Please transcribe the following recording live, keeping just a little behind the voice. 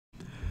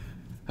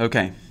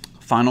Okay,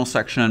 final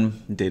section,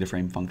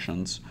 DataFrame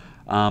functions.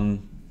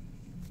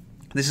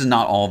 This is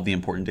not all of the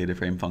important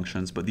DataFrame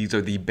functions, but these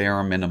are the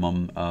bare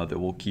minimum that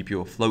will keep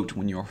you afloat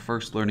when you're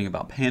first learning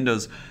about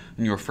pandas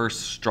and you're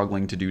first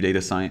struggling to do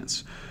data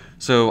science.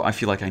 So I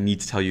feel like I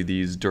need to tell you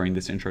these during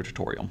this intro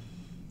tutorial.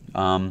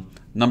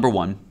 Number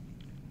one,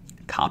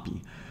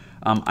 copy.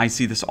 I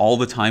see this all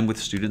the time with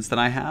students that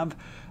I have.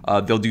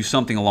 They'll do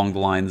something along the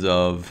lines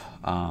of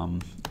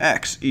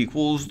x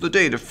equals the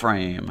data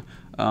frame.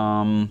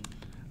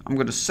 I'm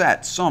going to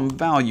set some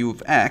value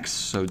of x,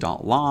 so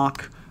dot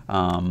lock.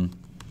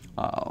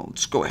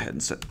 Let's go ahead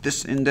and set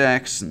this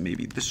index and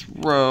maybe this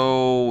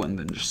row, and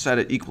then just set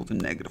it equal to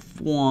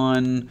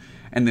 -1.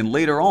 And then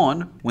later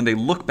on, when they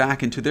look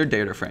back into their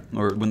data frame,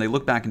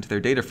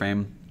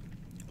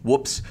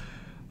 whoops,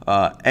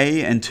 a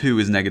and 2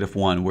 is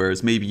 -1,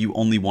 whereas maybe you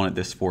only wanted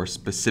this for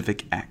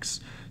specific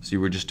x. So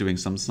you were just doing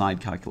some side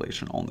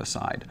calculation on the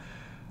side.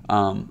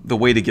 The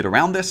way to get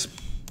around this,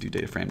 do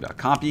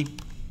DataFrame.copy.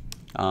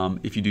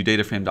 If you do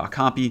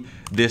DataFrame.copy,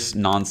 this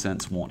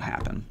nonsense won't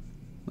happen.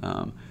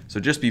 So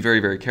just be very,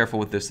 very careful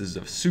with this. This is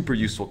a super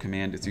useful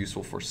command. It's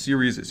useful for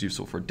series. It's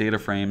useful for data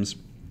frames.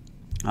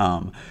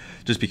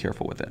 Just be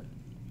careful with it.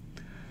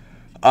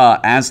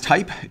 As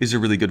type is a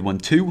really good one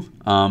too.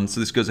 So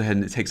this goes ahead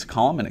and it takes a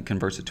column and it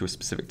converts it to a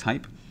specific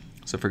type.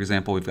 So for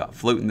example, we've got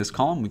float in this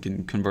column. We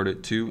can convert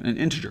it to an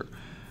integer.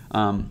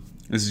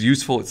 This is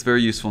useful. It's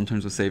very useful in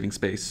terms of saving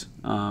space.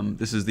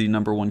 This is the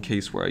 #1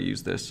 case where I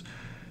use this.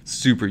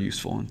 Super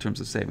useful in terms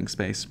of saving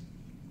space.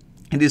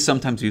 It is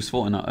sometimes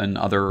useful in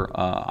other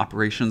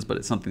operations, but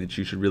it's something that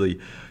you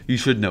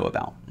should know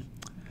about.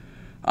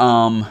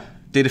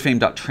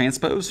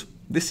 DataFrame.transpose.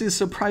 This is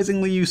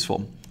surprisingly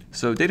useful.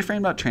 So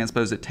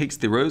DataFrame.transpose, it takes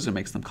the rows and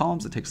makes them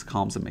columns. It takes the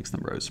columns and makes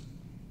them rows.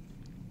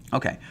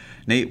 Okay,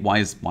 Nate, why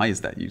is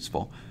that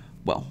useful?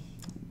 Well,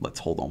 let's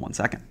hold on one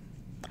second.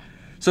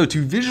 So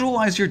to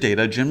visualize your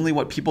data, generally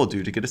what people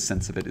do to get a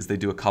sense of it is they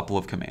do a couple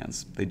of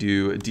commands. They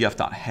do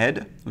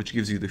df.head, which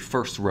gives you the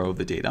first row of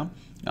the data.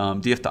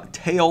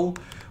 df.tail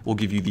will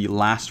give you the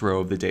last row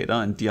of the data,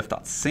 and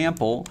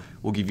df.sample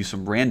will give you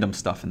some random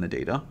stuff in the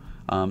data.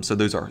 So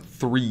those are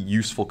 3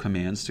 useful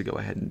commands to go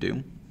ahead and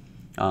do.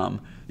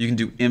 You can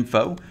do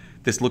info.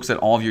 This looks at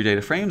all of your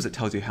data frames. It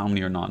tells you how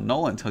many are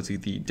non-null and tells you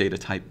the data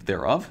type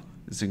thereof.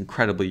 It's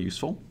incredibly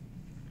useful.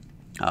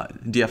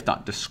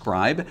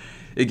 df.describe.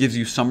 It gives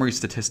you summary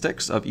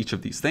statistics of each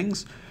of these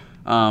things.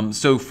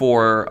 So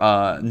for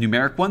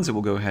numeric ones, it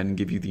will go ahead and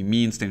give you the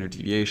mean, standard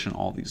deviation,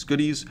 all these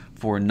goodies.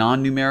 For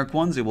non-numeric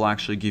ones, it will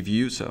actually give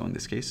you, so in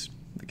this case,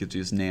 it gives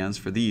you nans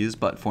for these,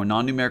 but for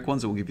non-numeric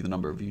ones, it will give you the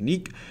number of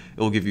unique. It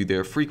will give you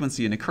their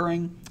frequency and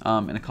occurring,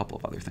 and a couple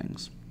of other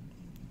things.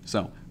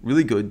 So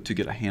really good to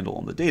get a handle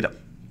on the data.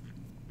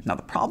 Now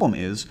the problem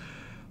is,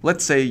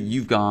 let's say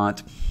you've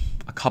got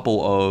a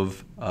couple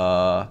of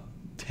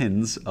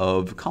tens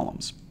of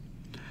columns.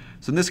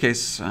 So in this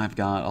case, I've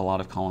got a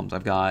lot of columns.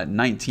 I've got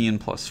 19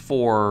 plus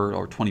 4,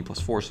 or 20 plus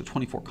 4, so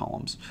 24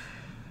 columns.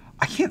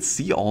 I can't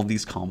see all of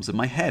these columns in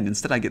my head.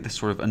 Instead, I get this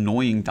sort of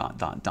annoying ...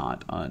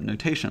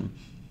 notation.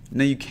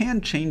 Now you can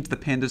change the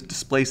Pandas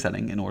display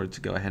setting in order to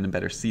go ahead and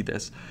better see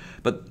this.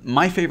 But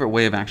my favorite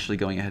way of actually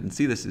going ahead and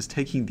see this is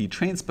taking the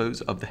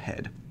transpose of the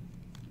head.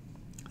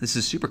 This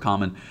is super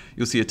common.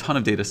 You'll see a ton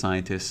of data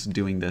scientists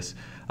doing this,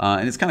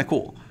 and it's kind of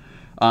cool.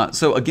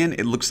 So again,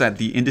 it looks at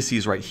the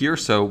indices right here.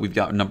 So we've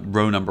got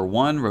row number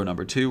 1, row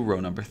number 2,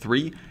 row number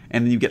 3,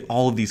 and then you get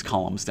all of these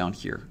columns down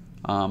here.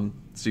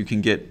 So you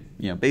can get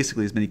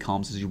basically as many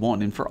columns as you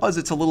want. And for us,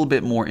 it's a little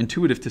bit more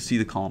intuitive to see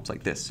the columns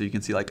like this. So you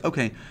can see like,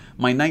 okay,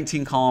 my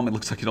 19 column, it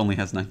looks like it only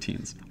has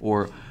 19s.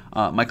 Or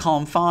my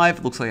column 5,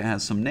 it looks like it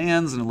has some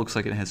nans, and it looks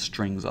like it has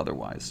strings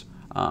otherwise.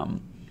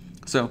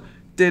 So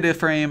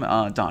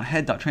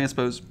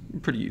DataFrame.head.transpose,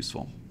 pretty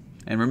useful.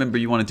 And remember,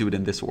 you want to do it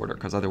in this order,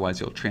 because otherwise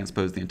you'll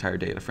transpose the entire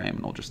data frame and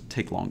it'll just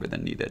take longer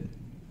than needed.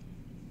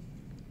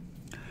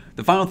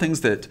 The final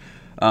things that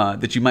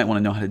you might want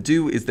to know how to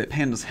do is that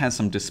Pandas has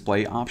some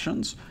display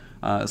options.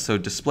 So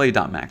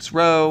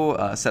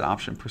display.maxRow, set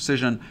option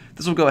precision.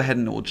 This will go ahead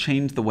and it will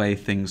change the way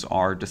things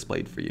are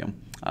displayed for you.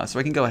 So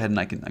I can go ahead and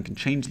I can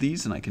change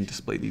these, and I can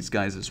display these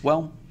guys as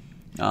well.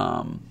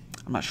 I'm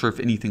not sure if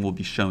anything will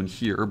be shown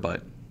here,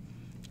 but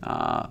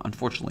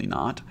unfortunately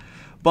not.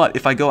 But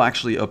if I go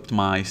actually up to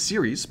my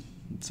series,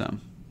 so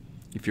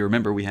if you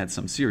remember we had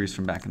some series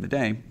from back in the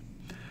day,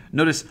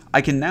 notice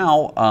I can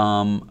now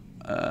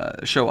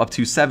show up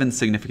to 7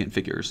 significant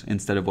figures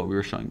instead of what we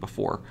were showing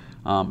before.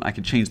 I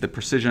can change the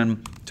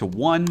precision to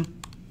 1,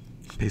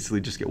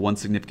 basically just get 1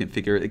 significant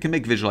figure. It can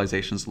make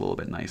visualizations a little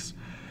bit nice.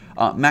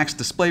 Max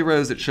display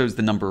rows, it shows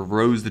the number of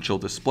rows that you'll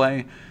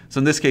display. So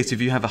in this case, if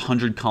you have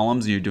 100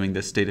 columns and you're doing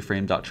this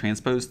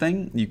DataFrame.transpose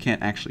thing, you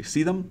can't actually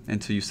see them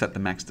until you set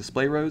the max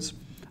display rows.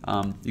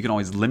 You can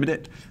always limit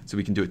it, so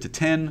we can do it to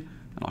 10, and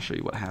I'll show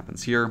you what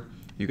happens here.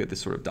 You get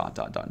this sort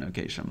of ...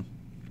 notation.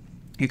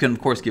 You can,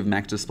 of course, give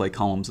max display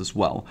columns as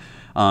well.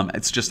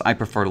 It's just I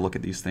prefer to look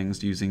at these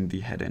things using the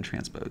head and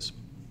transpose.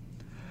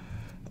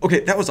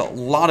 Okay, that was a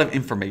lot of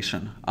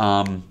information.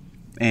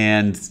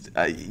 And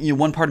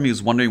one part of me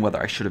was wondering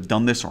whether I should have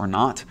done this or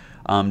not.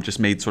 Just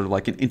made sort of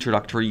like an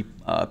introductory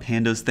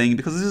Pandas thing,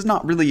 because this is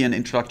not really an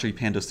introductory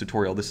Pandas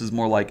tutorial. This is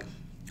more like,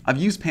 I've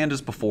used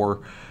Pandas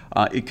before.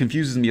 It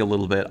confuses me a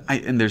little bit.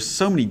 And there's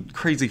so many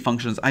crazy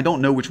functions. I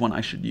don't know which one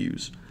I should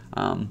use.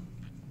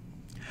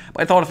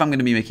 But I thought if I'm going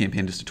to be making a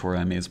Pandas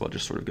tutorial, I may as well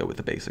just sort of go with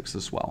the basics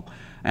as well.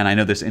 And I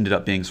know this ended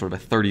up being sort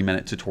of a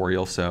 30-minute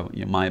tutorial, so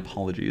my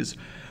apologies.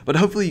 But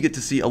hopefully you get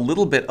to see a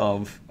little bit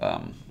of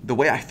the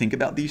way I think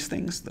about these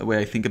things, the way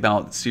I think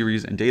about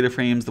series and data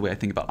frames, the way I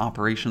think about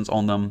operations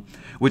on them,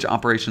 which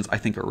operations I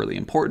think are really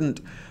important,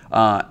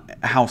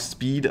 how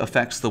speed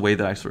affects the way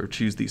that I sort of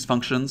choose these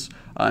functions,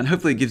 and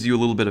hopefully it gives you a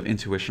little bit of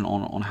intuition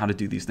on how to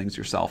do these things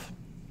yourself.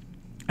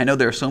 I know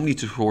there are so many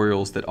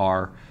tutorials that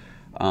are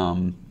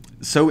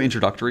so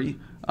introductory,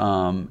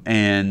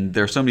 and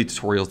there are so many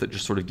tutorials that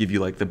just sort of give you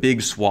like the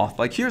big swath,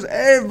 like here's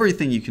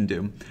everything you can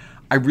do.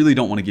 I really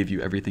don't want to give you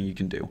everything you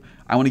can do.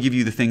 I want to give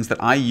you the things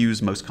that I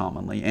use most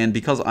commonly, and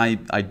because I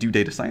do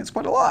data science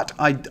quite a lot,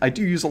 I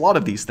do use a lot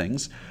of these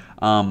things,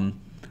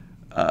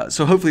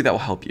 so hopefully that will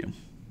help you.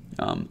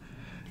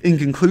 In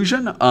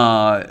conclusion,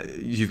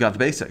 you've got the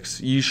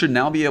basics. You should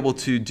now be able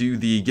to do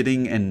the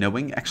getting and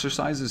knowing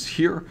exercises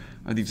here.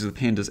 These are the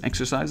Pandas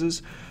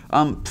exercises.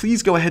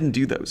 Please go ahead and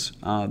do those.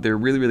 They're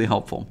really, really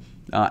helpful.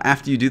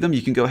 After you do them,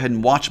 you can go ahead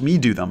and watch me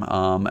do them.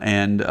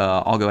 And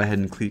I'll go ahead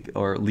and click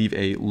or leave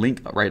a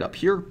link right up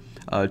here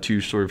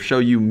to sort of show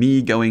you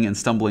me going and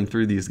stumbling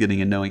through these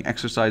getting and knowing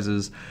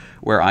exercises,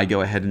 where I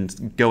go ahead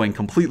and going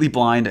completely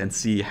blind and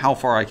see how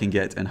far I can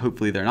get, and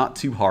hopefully they're not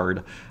too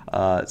hard.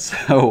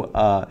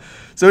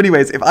 So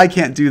anyways, if I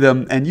can't do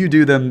them and you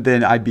do them,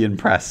 then I'd be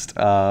impressed.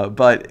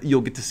 But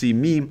you'll get to see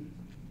me,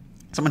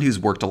 someone who's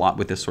worked a lot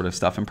with this sort of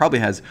stuff and probably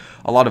has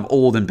a lot of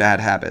old and bad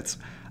habits,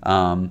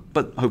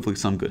 but hopefully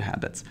some good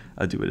habits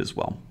do it as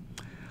well.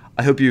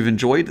 I hope you've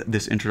enjoyed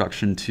this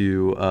introduction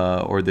to,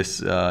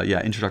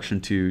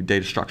 introduction to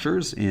data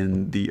structures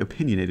in the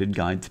Opinionated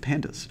Guide to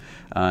Pandas.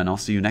 And I'll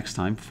see you next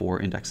time for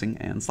indexing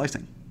and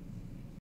slicing.